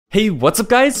Hey, what's up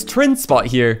guys? Trendspot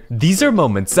here. These are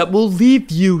moments that will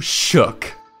leave you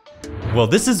shook. Well,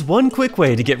 this is one quick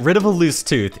way to get rid of a loose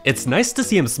tooth. It's nice to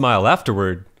see him smile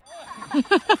afterward.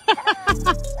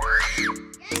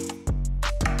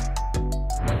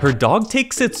 Her dog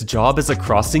takes its job as a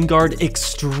crossing guard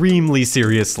extremely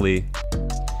seriously.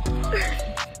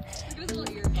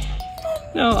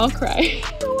 No, I'll cry.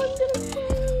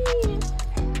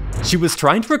 She was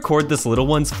trying to record this little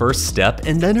one's first step,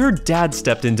 and then her dad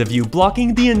stepped into view,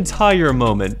 blocking the entire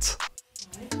moment.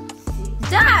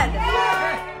 Dad!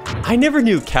 I never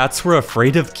knew cats were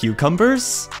afraid of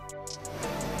cucumbers.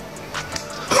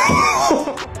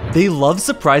 They love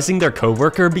surprising their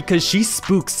coworker because she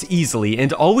spooks easily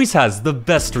and always has the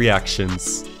best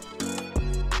reactions.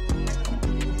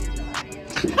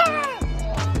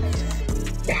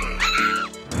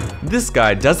 This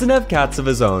guy doesn't have cats of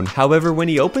his own, however when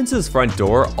he opens his front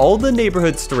door, all the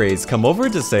neighborhood strays come over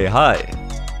to say hi.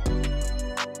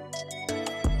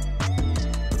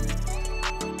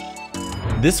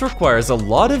 This requires a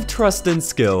lot of trust and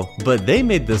skill, but they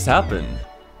made this happen.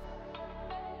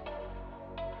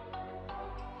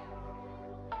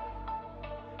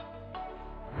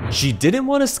 She didn't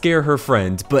want to scare her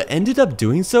friend, but ended up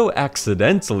doing so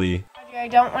accidentally. I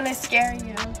don't want to scare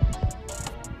you.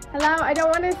 Hello, I don't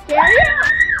want to scare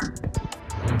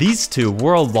you! These two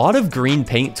wore a lot of green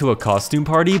paint to a costume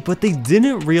party, but they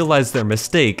didn't realize their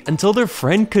mistake until their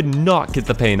friend could not get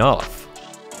the paint off.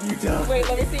 Wait,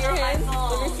 let me see your hands.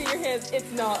 Let me see your hands.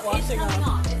 It's not washing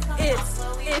off.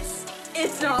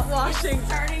 It's not washing.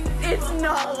 It's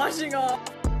not washing off.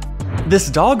 This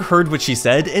dog heard what she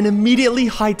said and immediately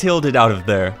hightailed it out of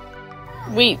there.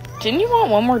 Wait, didn't you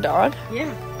want one more dog?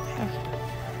 Yeah.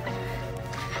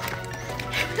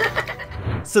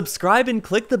 Subscribe and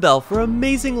click the bell for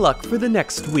amazing luck for the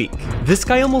next week. This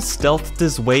guy almost stealthed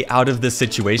his way out of this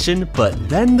situation, but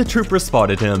then the trooper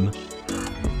spotted him.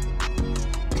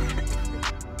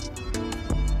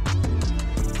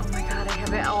 Oh my god, I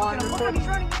have it all on record. He's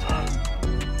running.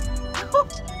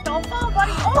 Don't fall,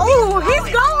 buddy. Oh, he's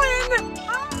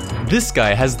going! This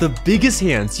guy has the biggest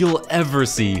hands you'll ever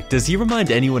see. Does he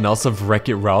remind anyone else of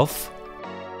Wreck-It Ralph?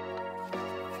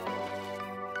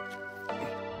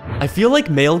 I feel like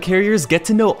mail carriers get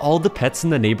to know all the pets in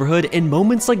the neighborhood, and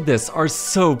moments like this are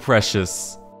so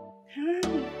precious. Hi,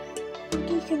 you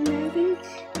get some rabbits?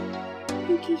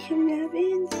 You get some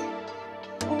rabbits?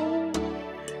 Oh.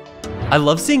 I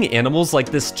love seeing animals like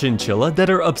this chinchilla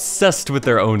that are obsessed with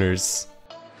their owners.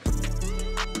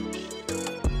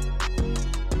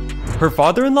 Her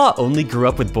father-in-law only grew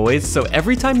up with boys, so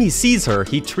every time he sees her,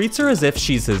 he treats her as if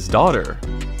she's his daughter.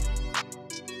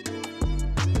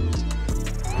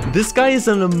 This guy is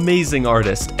an amazing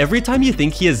artist. Every time you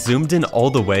think he has zoomed in all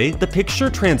the way, the picture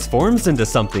transforms into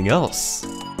something else.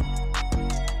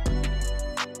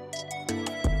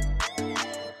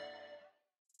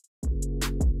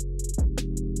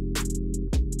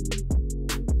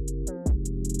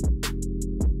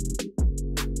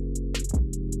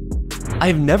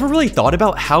 I've never really thought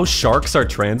about how sharks are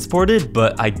transported,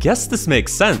 but I guess this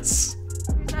makes sense.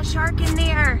 There's a shark in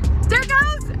there. There it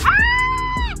goes! Ah!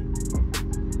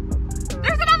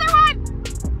 There's another one!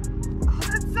 Oh,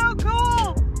 that's so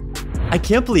cool! I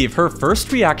can't believe her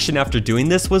first reaction after doing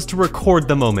this was to record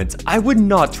the moment. I would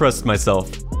not trust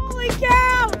myself. Holy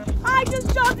cow! I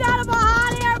just jumped out of a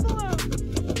hot air balloon!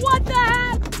 What the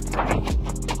heck?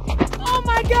 Oh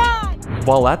my god!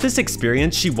 While at this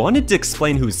experience, she wanted to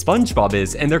explain who SpongeBob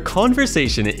is, and their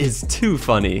conversation is too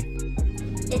funny.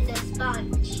 It's a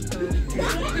sponge.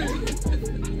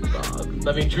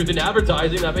 I mean, truth in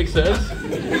advertising, that makes sense.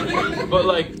 But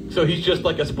like, so he's just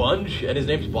like a sponge and his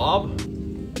name's Bob?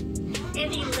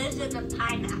 And he lives in a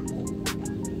pineapple.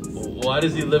 Why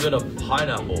does he live in a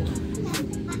pineapple?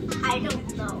 I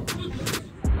don't know.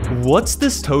 What's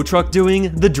this tow truck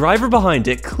doing? The driver behind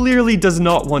it clearly does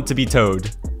not want to be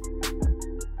towed.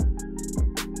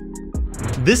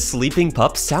 This sleeping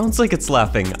pup sounds like it's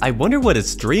laughing. I wonder what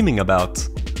it's dreaming about.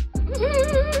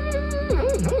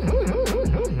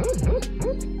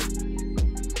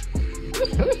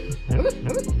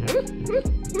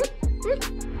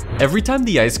 Every time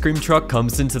the ice cream truck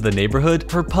comes into the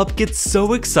neighborhood, her pup gets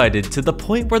so excited to the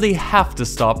point where they have to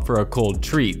stop for a cold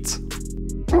treat.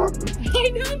 I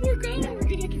know we're going. We're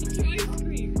gonna get you ice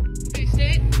cream. Okay,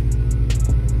 sit.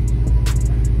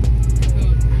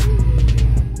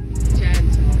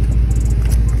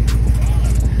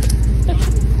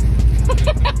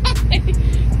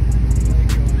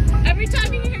 Every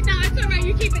time you hear, no, it's alright,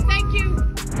 you keep it, thank you.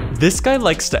 This guy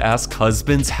likes to ask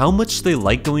husbands how much they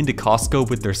like going to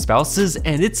Costco with their spouses,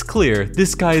 and it's clear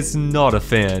this guy is not a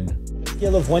fan.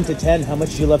 Scale of 1 to 10, how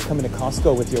much do you love coming to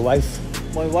Costco with your wife?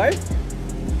 My wife?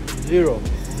 0.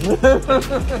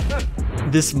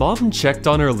 This mom checked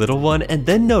on her little one and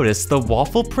then noticed the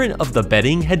waffle print of the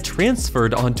bedding had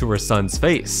transferred onto her son's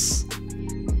face.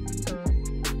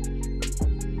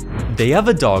 They have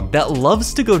a dog that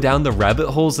loves to go down the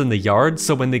rabbit holes in the yard,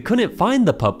 so when they couldn't find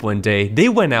the pup one day, they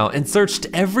went out and searched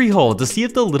every hole to see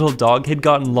if the little dog had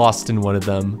gotten lost in one of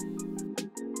them.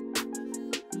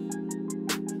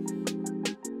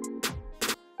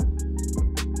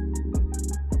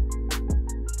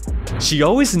 She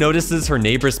always notices her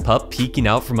neighbor's pup peeking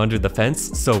out from under the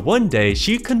fence, so one day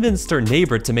she convinced her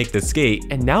neighbor to make this gate,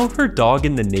 and now her dog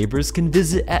and the neighbors can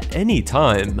visit at any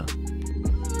time.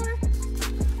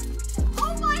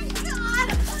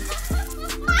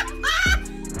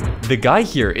 The guy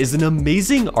here is an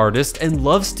amazing artist and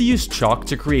loves to use chalk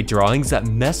to create drawings that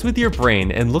mess with your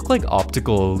brain and look like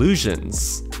optical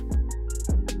illusions.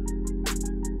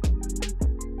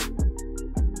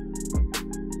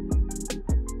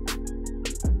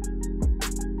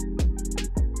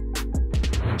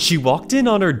 She walked in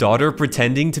on her daughter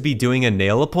pretending to be doing a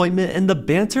nail appointment, and the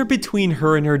banter between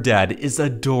her and her dad is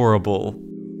adorable.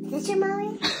 Is this your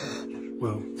mommy?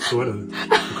 Well, sort of.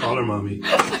 You call her mommy.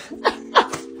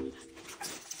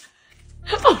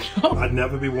 Oh no. I'd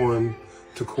never be one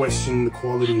to question the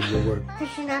quality of your work.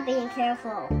 Because you're not being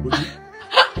careful. Would you?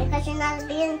 Because you're not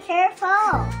being careful.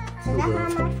 So that's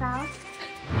not my fault.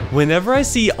 Whenever I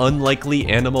see unlikely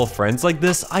animal friends like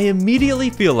this, I immediately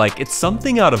feel like it's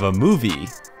something out of a movie.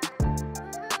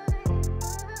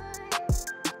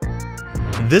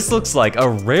 This looks like a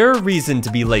rare reason to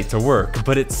be late to work,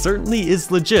 but it certainly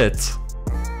is legit.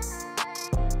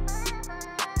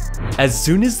 As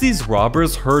soon as these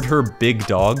robbers heard her big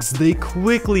dogs, they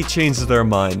quickly changed their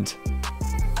mind.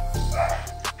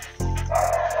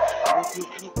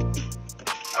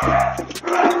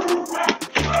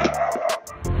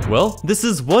 Well, this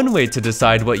is one way to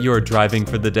decide what you're driving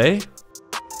for the day.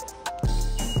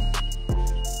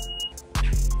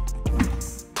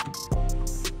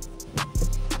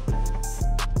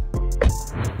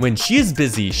 When she is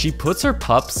busy, she puts her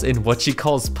pups in what she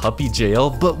calls puppy jail,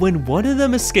 but when one of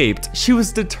them escaped, she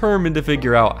was determined to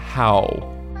figure out how.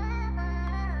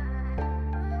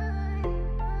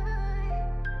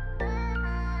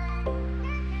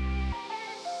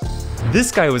 This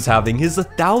guy was having his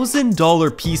 $1,000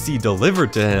 PC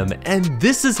delivered to him, and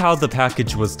this is how the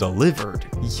package was delivered.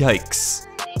 Yikes.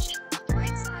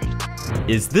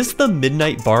 Is this the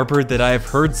midnight barber that I have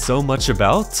heard so much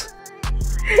about?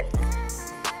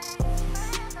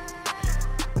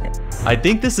 I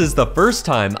think this is the first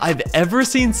time I've ever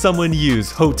seen someone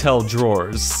use hotel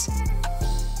drawers.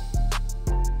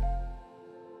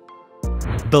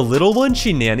 The little one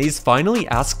she nannies finally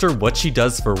asked her what she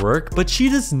does for work, but she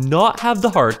does not have the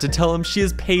heart to tell him she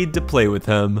is paid to play with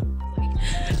him.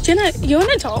 Jenna, you're an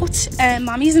adult, and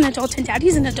mommy's an adult, and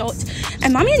daddy's an adult,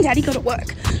 and mommy and daddy go to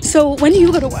work. So when do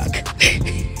you go to work?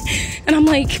 And I'm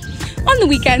like, on the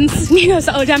weekends. And he goes,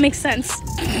 oh, that makes sense.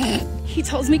 He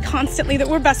tells me constantly that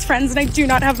we're best friends, and I do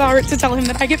not have the heart to tell him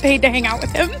that I get paid to hang out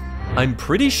with him. I'm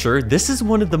pretty sure this is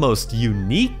one of the most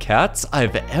unique cats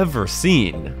I've ever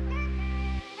seen.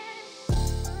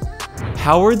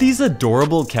 How are these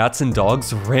adorable cats and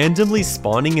dogs randomly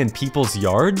spawning in people's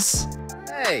yards?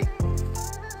 Hey.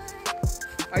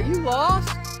 Are you lost?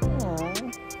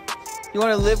 Aww. You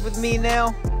want to live with me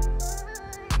now?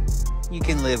 You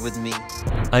can live with me.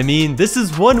 I mean, this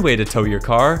is one way to tow your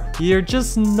car. You're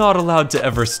just not allowed to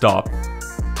ever stop.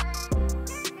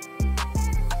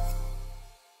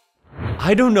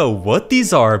 I don't know what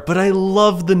these are, but I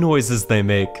love the noises they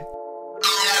make.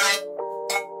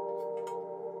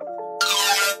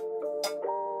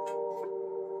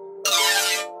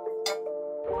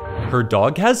 Her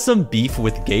dog has some beef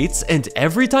with gates, and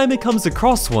every time it comes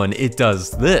across one, it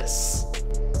does this.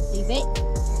 Leave it.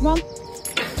 Come on.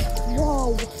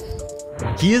 Whoa.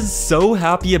 He is so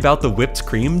happy about the whipped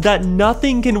cream that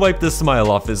nothing can wipe the smile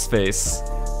off his face.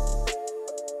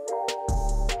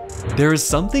 There is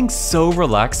something so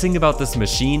relaxing about this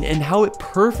machine and how it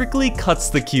perfectly cuts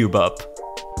the cube up.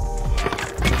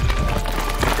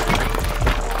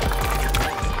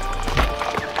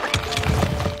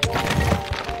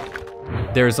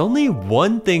 There's only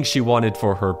one thing she wanted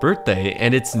for her birthday,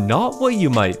 and it's not what you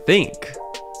might think.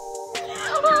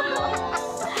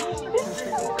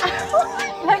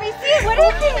 Let me see it. What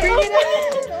is it?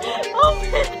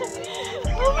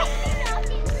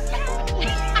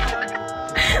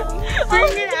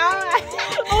 Bring it out.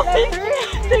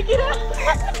 Take it out.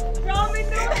 Robin,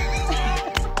 no.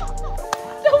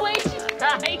 The way she's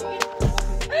crying.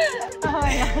 Oh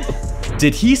my God.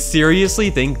 Did he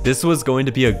seriously think this was going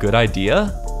to be a good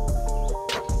idea?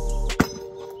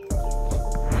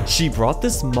 She brought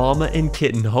this mama and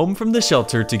kitten home from the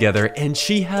shelter together, and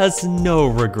she has no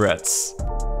regrets.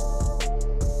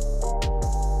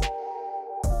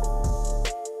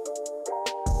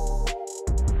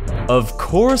 Of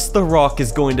course The Rock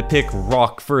is going to pick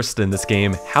rock first in this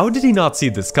game. How did he not see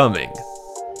this coming?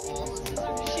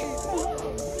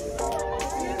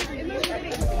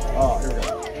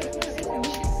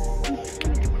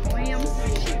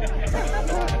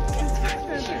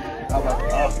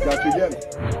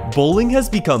 Bowling has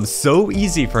become so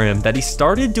easy for him that he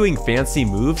started doing fancy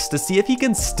moves to see if he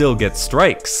can still get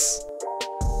strikes.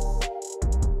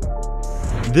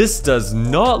 This does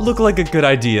not look like a good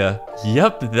idea.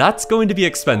 Yep, that's going to be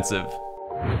expensive.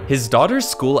 His daughter's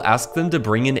school asked them to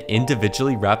bring in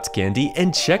individually wrapped candy,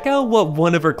 and check out what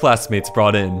one of her classmates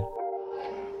brought in.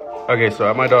 Okay, so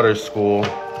at my daughter's school,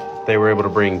 they were able to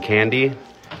bring candy,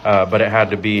 but it had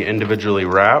to be individually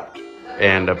wrapped,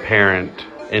 and a parent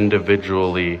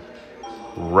individually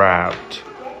wrapped.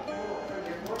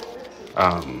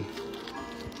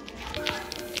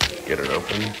 Get it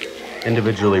open.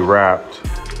 Individually wrapped,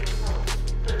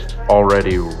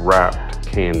 already wrapped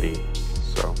candy.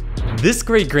 So this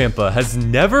great grandpa has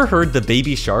never heard the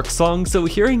Baby Shark song, so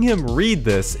hearing him read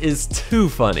this is too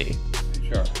funny.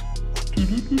 Shark.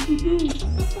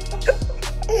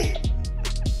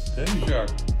 Baby shark.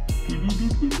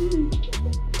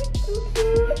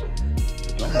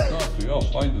 Don't talk to y'all,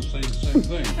 find to say the same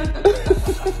thing.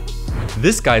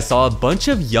 This guy saw a bunch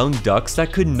of young ducks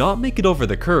that could not make it over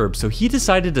the curb, so he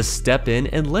decided to step in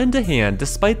and lend a hand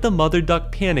despite the mother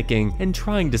duck panicking and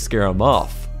trying to scare him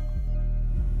off.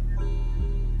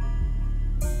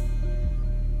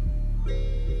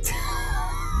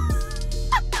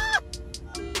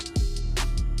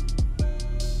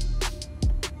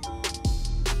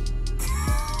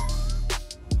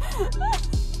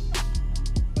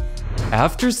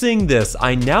 After seeing this,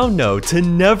 I now know to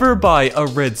never buy a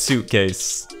red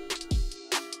suitcase.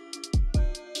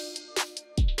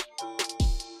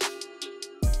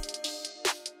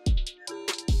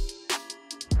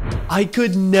 I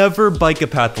could never bike a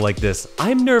path like this.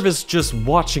 I'm nervous just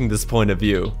watching this point of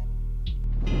view.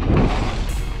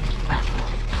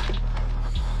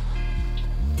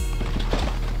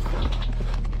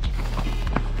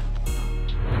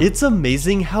 It's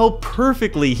amazing how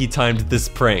perfectly he timed this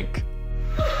prank.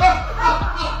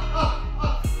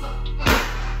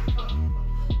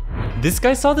 This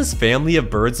guy saw this family of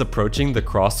birds approaching the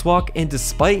crosswalk, and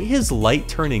despite his light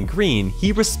turning green,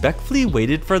 he respectfully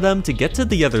waited for them to get to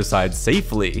the other side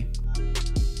safely.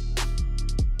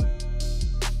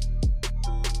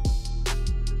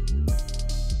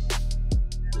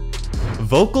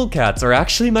 Vocal cats are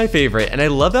actually my favorite, and I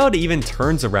love how it even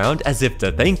turns around as if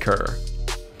to thank her.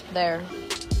 There.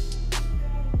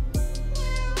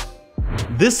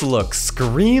 This look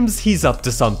screams he's up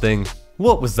to something.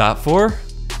 What was that for?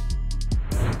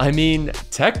 I mean,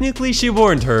 technically she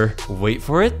warned her. Wait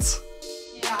for it.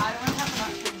 Yeah, I don't have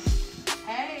matches.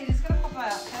 Hey, this is gonna pop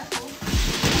out.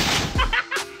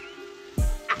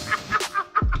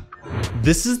 Careful.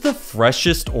 This is the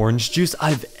freshest orange juice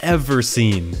I've ever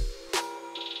seen.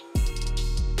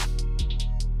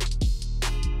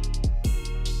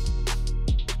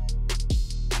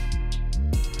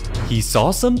 He saw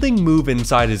something move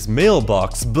inside his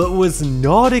mailbox, but was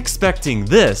not expecting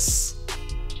this.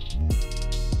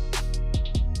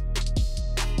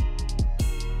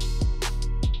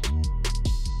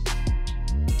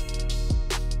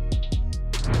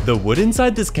 The wood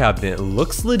inside this cabinet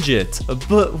looks legit,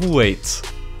 but wait.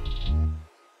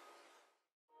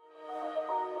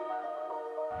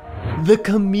 The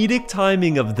comedic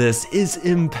timing of this is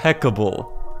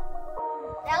impeccable.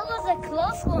 That was a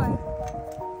close one.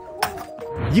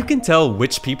 You can tell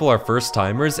which people are first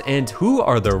timers and who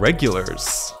are the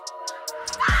regulars.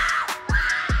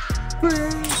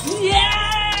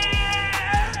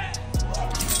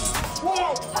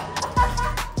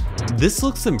 This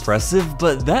looks impressive,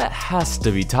 but that has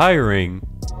to be tiring.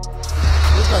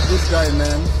 Look at this guy,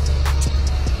 man.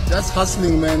 Just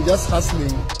hustling, man, just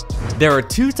hustling. There are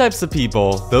two types of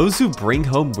people, those who bring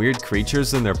home weird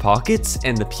creatures in their pockets,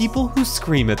 and the people who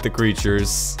scream at the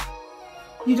creatures.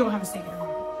 You don't have a snake in your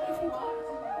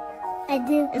I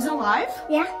do. Is it alive?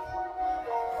 Yeah.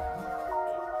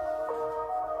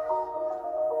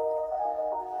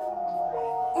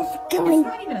 It's coming. It's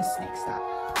not even a snake,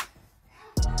 stop.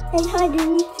 It's hard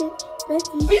to reach it. Are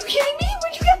you kidding me?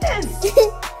 Where'd you get this?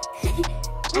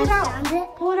 Pull it out. Found it.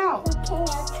 Pull it out. Okay,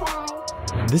 I'll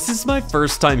try. This is my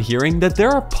first time hearing that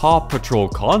there are Paw Patrol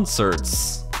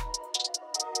concerts.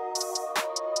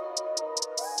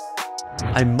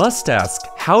 I must ask,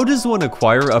 how does one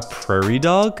acquire a prairie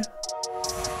dog?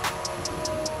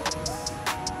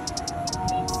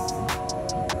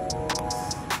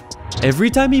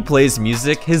 Every time he plays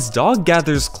music, his dog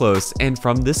gathers close, and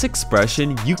from this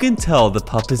expression, you can tell the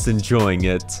pup is enjoying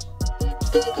it.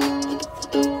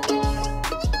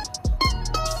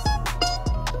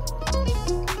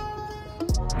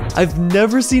 I've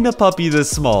never seen a puppy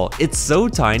this small. It's so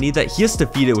tiny that he has to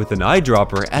feed it with an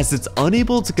eyedropper as it's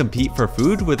unable to compete for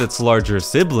food with its larger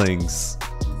siblings.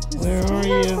 Where are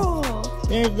you?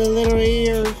 There's the little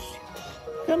ears.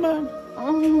 Come on.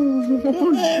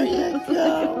 Oh, there you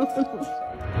go.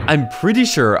 I'm pretty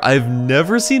sure I've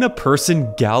never seen a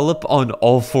person gallop on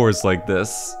all fours like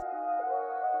this.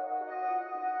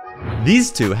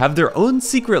 These two have their own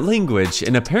secret language,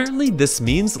 and apparently this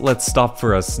means let's stop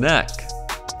for a snack.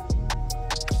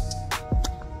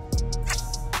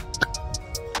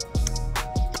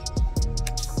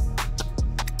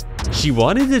 She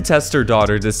wanted to test her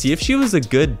daughter to see if she was a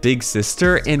good big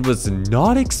sister and was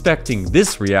not expecting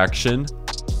this reaction.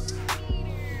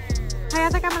 Hey, I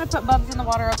think I'm gonna put Bubs in the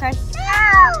water, okay?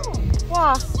 No!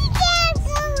 Why?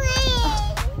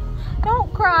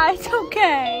 Don't cry, it's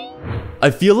okay.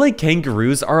 I feel like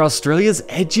kangaroos are Australia's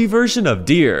edgy version of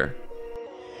deer.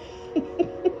 You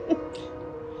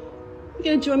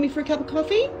gonna join me for a cup of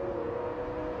coffee?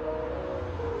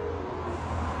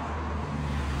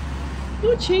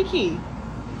 You're cheeky.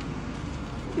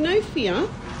 No fear.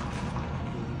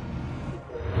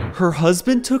 Her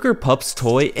husband took her pup's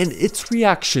toy and its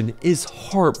reaction is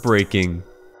heartbreaking.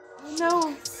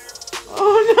 No.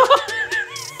 Oh no.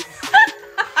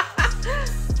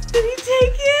 Did he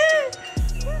take it?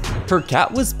 Her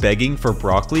cat was begging for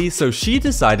broccoli, so she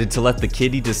decided to let the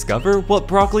kitty discover what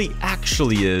broccoli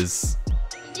actually is.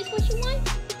 Is this what you want?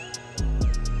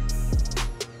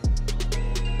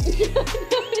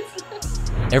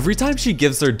 Every time she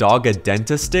gives her dog a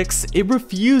Dentastix, it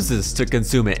refuses to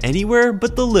consume it anywhere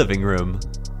but the living room.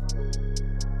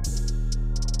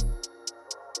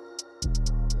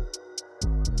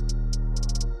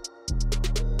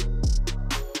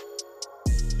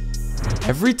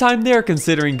 Every time they are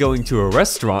considering going to a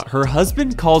restaurant, her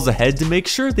husband calls ahead to make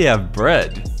sure they have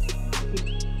bread.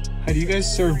 How do you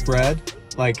guys serve bread?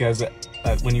 Like as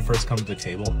when you first come to the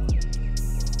table?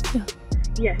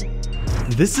 Yes.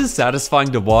 This is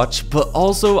satisfying to watch, but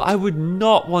also I would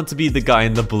not want to be the guy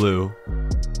in the blue.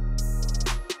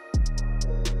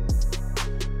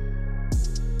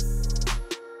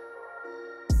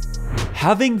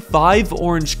 Having 5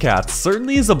 orange cats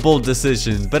certainly is a bold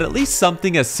decision, but at least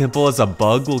something as simple as a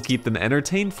bug will keep them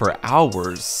entertained for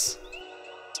hours.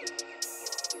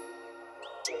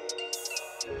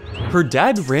 Her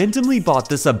dad randomly bought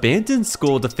this abandoned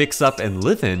school to fix up and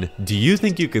live in. Do you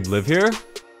think you could live here?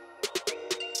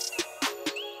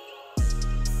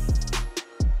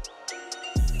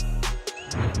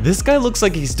 This guy looks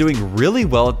like he's doing really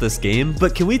well at this game,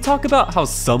 but can we talk about how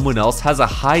someone else has a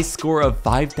high score of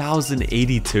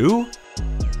 5,082?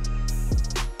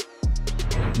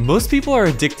 Most people are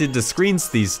addicted to screens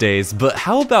these days, but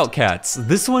how about cats?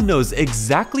 This one knows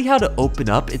exactly how to open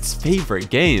up its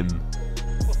favorite game.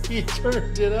 He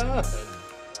turned it on.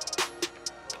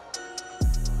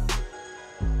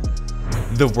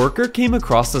 The worker came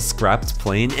across a scrapped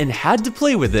plane and had to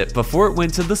play with it before it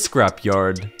went to the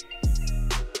scrapyard.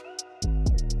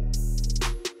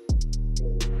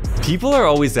 People are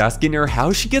always asking her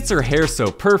how she gets her hair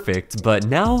so perfect, but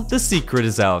now the secret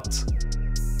is out.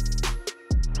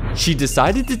 She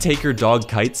decided to take her dog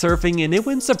kite surfing and it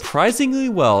went surprisingly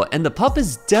well, and the pup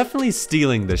is definitely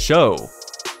stealing the show.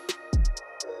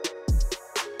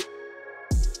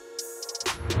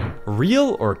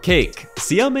 Real or cake?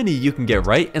 See how many you can get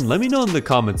right and let me know in the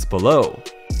comments below.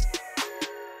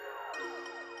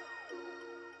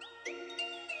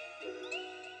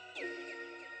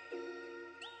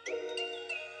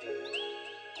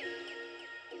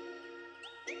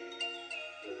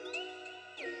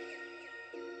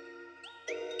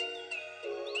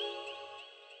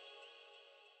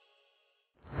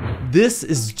 This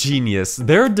is genius.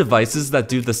 There are devices that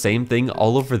do the same thing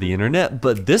all over the internet,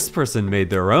 but this person made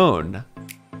their own.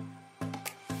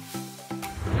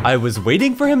 I was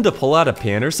waiting for him to pull out a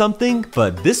pan or something,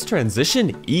 but this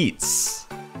transition eats.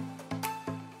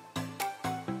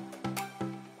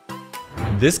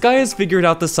 This guy has figured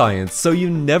out the science, so you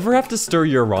never have to stir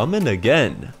your ramen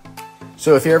again.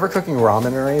 So if you're ever cooking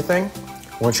ramen or anything,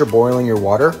 once you're boiling your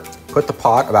water, put the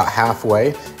pot about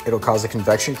halfway. It'll cause a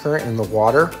convection current in the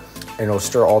water, and it'll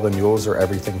stir all the noodles or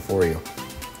everything for you.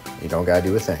 You don't gotta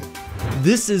do a thing.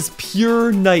 This is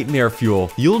pure nightmare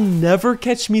fuel. You'll never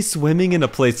catch me swimming in a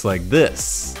place like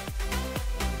this.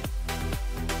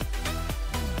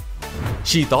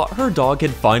 She thought her dog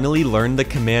had finally learned the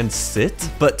command sit,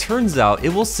 but turns out it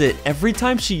will sit every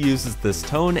time she uses this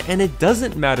tone, and it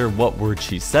doesn't matter what word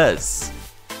she says.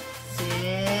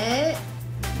 Sit.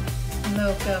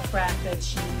 Mocha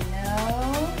Frappuccino.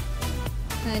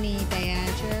 Honey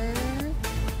Badger.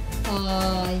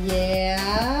 Oh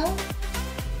yeah.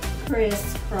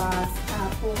 Crisscross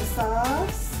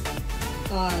applesauce.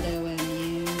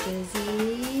 Autoimmune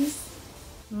disease.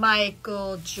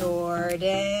 Michael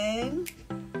Jordan.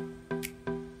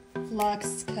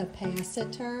 Flux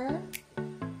capacitor.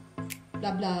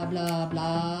 Blah blah blah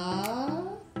blah.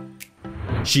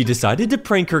 She decided to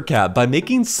prank her cat by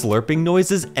making slurping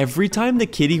noises every time the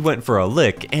kitty went for a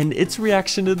lick, and its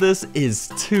reaction to this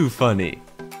is too funny.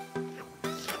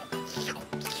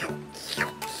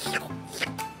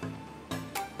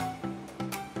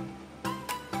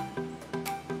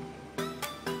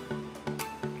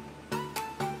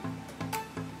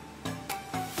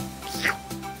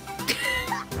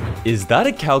 Is that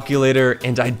a calculator?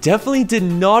 And I definitely did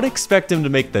not expect him to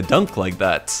make the dunk like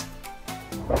that.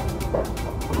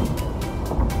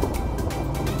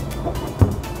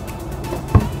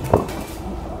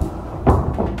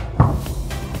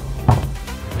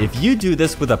 If you do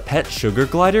this with a pet sugar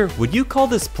glider, would you call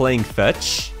this playing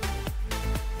fetch?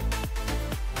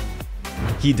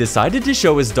 He decided to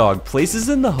show his dog places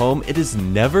in the home it has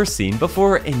never seen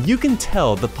before, and you can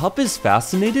tell the pup is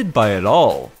fascinated by it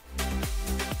all.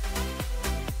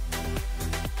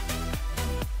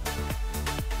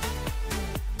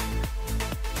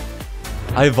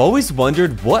 I've always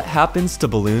wondered what happens to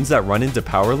balloons that run into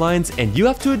power lines, and you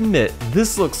have to admit,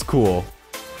 this looks cool.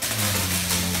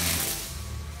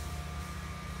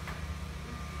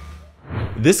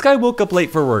 This guy woke up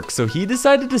late for work, so he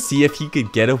decided to see if he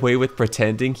could get away with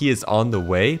pretending he is on the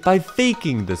way by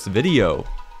faking this video.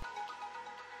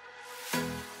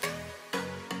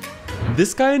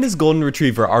 This guy and his golden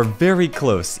retriever are very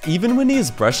close. Even when he is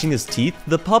brushing his teeth,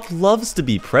 the pup loves to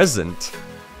be present.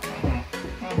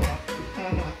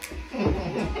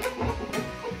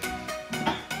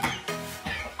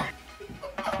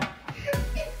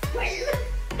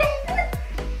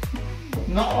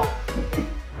 No.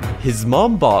 His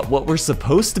mom bought what were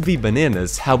supposed to be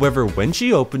bananas, however when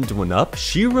she opened one up,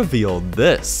 she revealed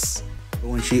this.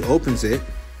 When she opens it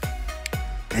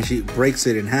and she breaks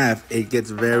it in half, it gets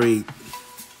very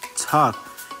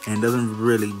tough and doesn't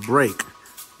really break.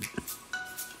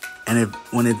 And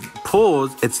when it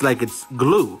pulls, it's like it's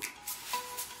glue.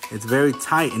 It's very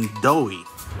tight and doughy.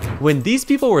 When these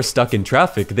people were stuck in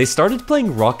traffic, they started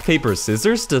playing rock, paper,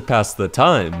 scissors to pass the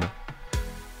time.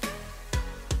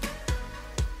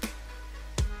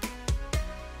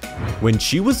 When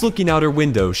she was looking out her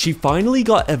window, she finally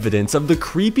got evidence of the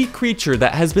creepy creature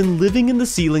that has been living in the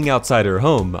ceiling outside her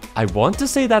home. I want to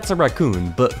say that's a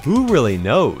raccoon, but who really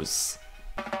knows?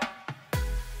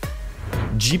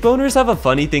 Jeep owners have a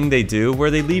funny thing they do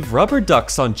where they leave rubber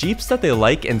ducks on Jeeps that they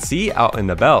like and see out and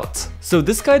about. So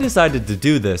this guy decided to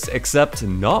do this, except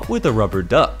not with a rubber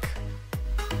duck.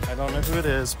 I don't know who it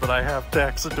is, but I have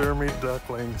taxidermy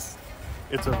ducklings.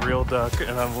 It's a real duck,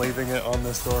 and I'm leaving it on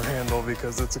this door handle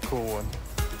because it's a cool one.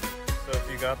 So if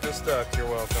you got this duck, you're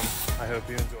welcome. I hope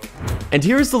you enjoy it. And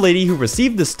here's the lady who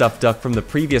received the stuffed duck from the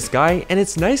previous guy, and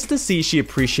it's nice to see she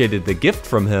appreciated the gift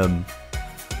from him.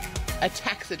 A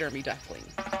taxidermy duckling,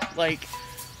 like,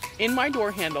 in my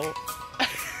door handle.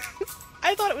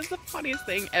 I thought it was the funniest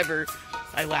thing ever.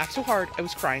 I laughed so hard, I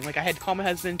was crying, like I had to call my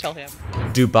husband and tell him.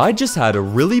 Dubai just had a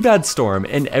really bad storm,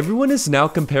 and everyone is now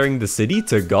comparing the city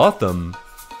to Gotham.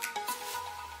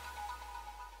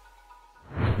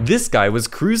 This guy was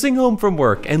cruising home from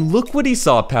work, and look what he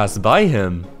saw pass by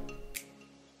him.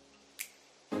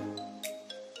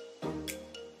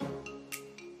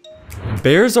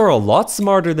 Bears are a lot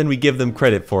smarter than we give them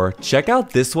credit for. Check out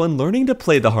this one learning to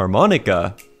play the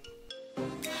harmonica.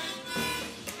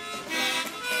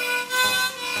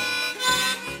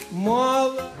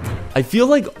 I feel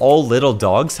like all little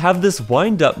dogs have this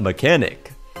wind-up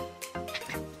mechanic.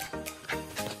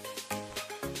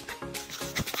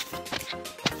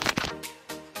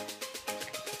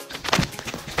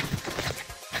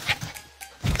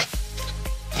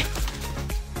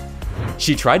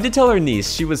 She tried to tell her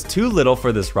niece she was too little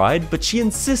for this ride, but she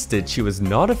insisted she was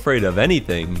not afraid of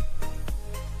anything.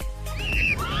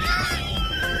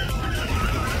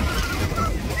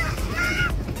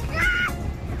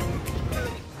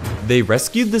 They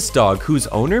rescued this dog whose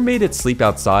owner made it sleep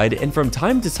outside, and from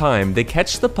time to time they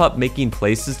catch the pup making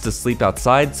places to sleep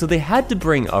outside, so they had to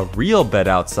bring a real bed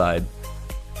outside.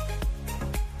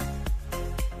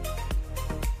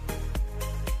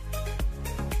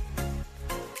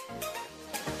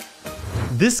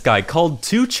 This guy called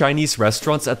 2 Chinese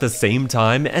restaurants at the same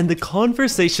time, and the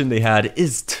conversation they had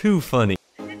is too funny.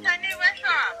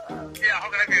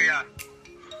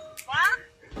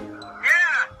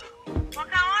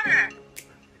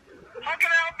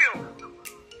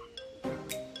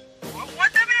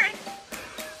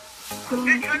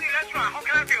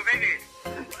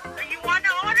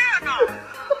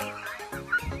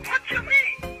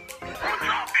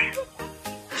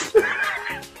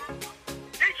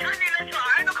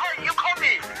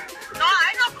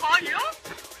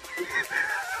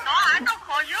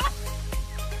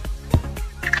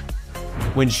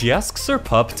 When she asks her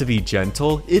pup to be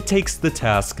gentle, it takes the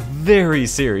task very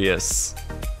serious.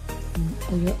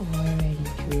 Oh, you're already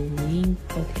drooling?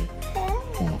 Okay,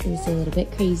 that is a little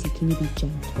bit crazy. Can you be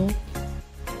gentle?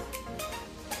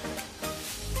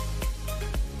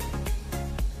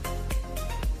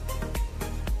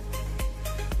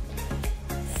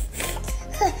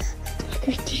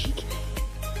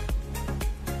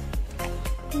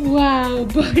 Wow,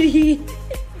 buddy.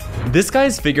 This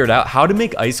guy's figured out how to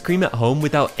make ice cream at home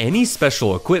without any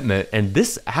special equipment, and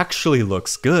this actually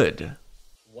looks good.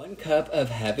 1 cup of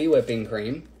heavy whipping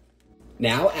cream.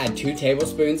 Now add 2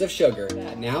 tablespoons of sugar.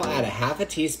 Now add a half a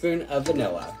teaspoon of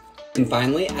vanilla. And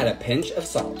finally add a pinch of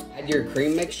salt. Add your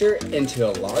cream mixture into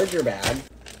a larger bag.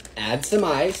 Add some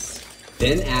ice,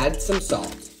 then add some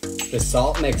salt. The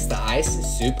salt makes the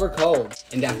ice super cold.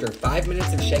 And after 5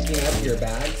 minutes of shaking up your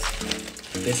bags,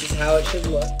 this is how it should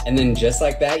look. And then just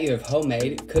like that, you have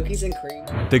homemade cookies and cream.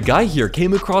 The guy here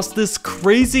came across this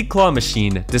crazy claw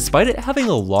machine. Despite it having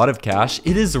a lot of cash,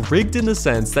 it is rigged in the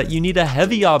sense that you need a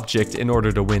heavy object in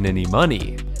order to win any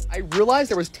money. I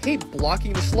realized there was tape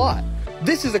blocking the slot.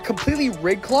 This is a completely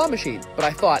rigged claw machine, but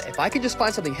I thought if I could just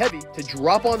find something heavy to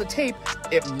drop on the tape,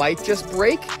 it might just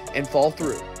break and fall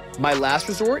through. My last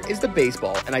resort is the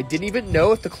baseball, and I didn't even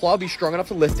know if the claw would be strong enough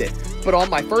to lift it. But on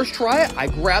my first try, I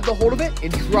grabbed a hold of it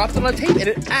and dropped it on tape, and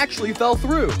it actually fell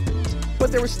through.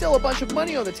 But there was still a bunch of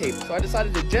money on the tape, so I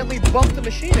decided to gently bump the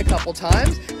machine a couple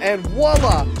times, and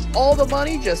voila! All the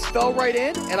money just fell right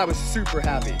in, and I was super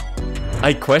happy.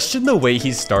 I question the way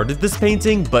he started this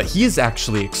painting, but he is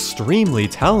actually extremely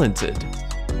talented.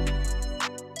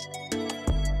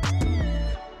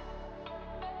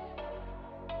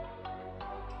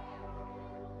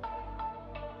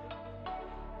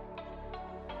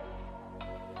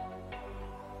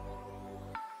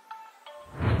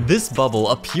 This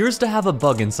bubble appears to have a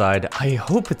bug inside. I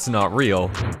hope it's not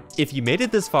real. If you made it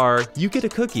this far, you get a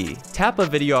cookie. Tap a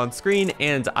video on screen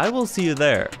and I will see you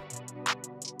there.